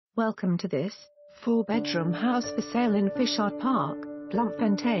Welcome to this 4-bedroom house for sale in Fichardtpark,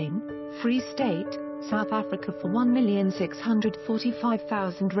 Bloemfontein, Free State, South Africa for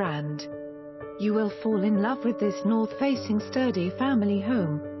R1,645,000. You will fall in love with this north-facing sturdy family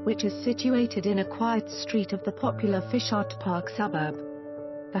home, which is situated in a quiet street of the popular Fichardtpark suburb.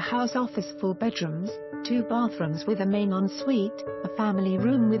 The house offers 4 bedrooms, 2 bathrooms with a main ensuite, a family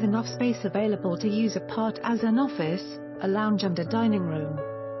room with enough space available to use apart as an office, a lounge and a dining room.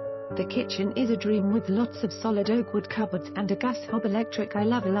 The kitchen is a dream with lots of solid oak wood cupboards and a gas hob electric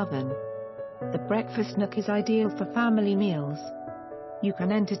level oven. The breakfast nook is ideal for family meals. You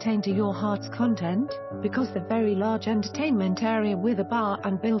can entertain to your heart's content, because the very large entertainment area with a bar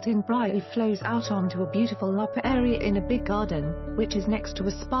and built-in braai flows out onto a beautiful upper area in a big garden, which is next to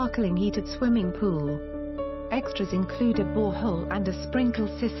a sparkling heated swimming pool. Extras include a borehole and a sprinkle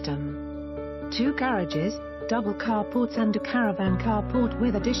system. 2 garages, double carports and a caravan carport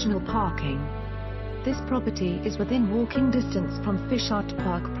with additional parking. This property is within walking distance from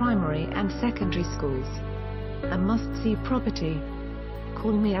Fichardtpark primary and secondary schools. A must-see property.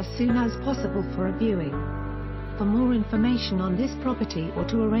 Call me as soon as possible for a viewing. For more information on this property or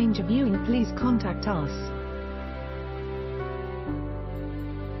to arrange a viewing, please contact us.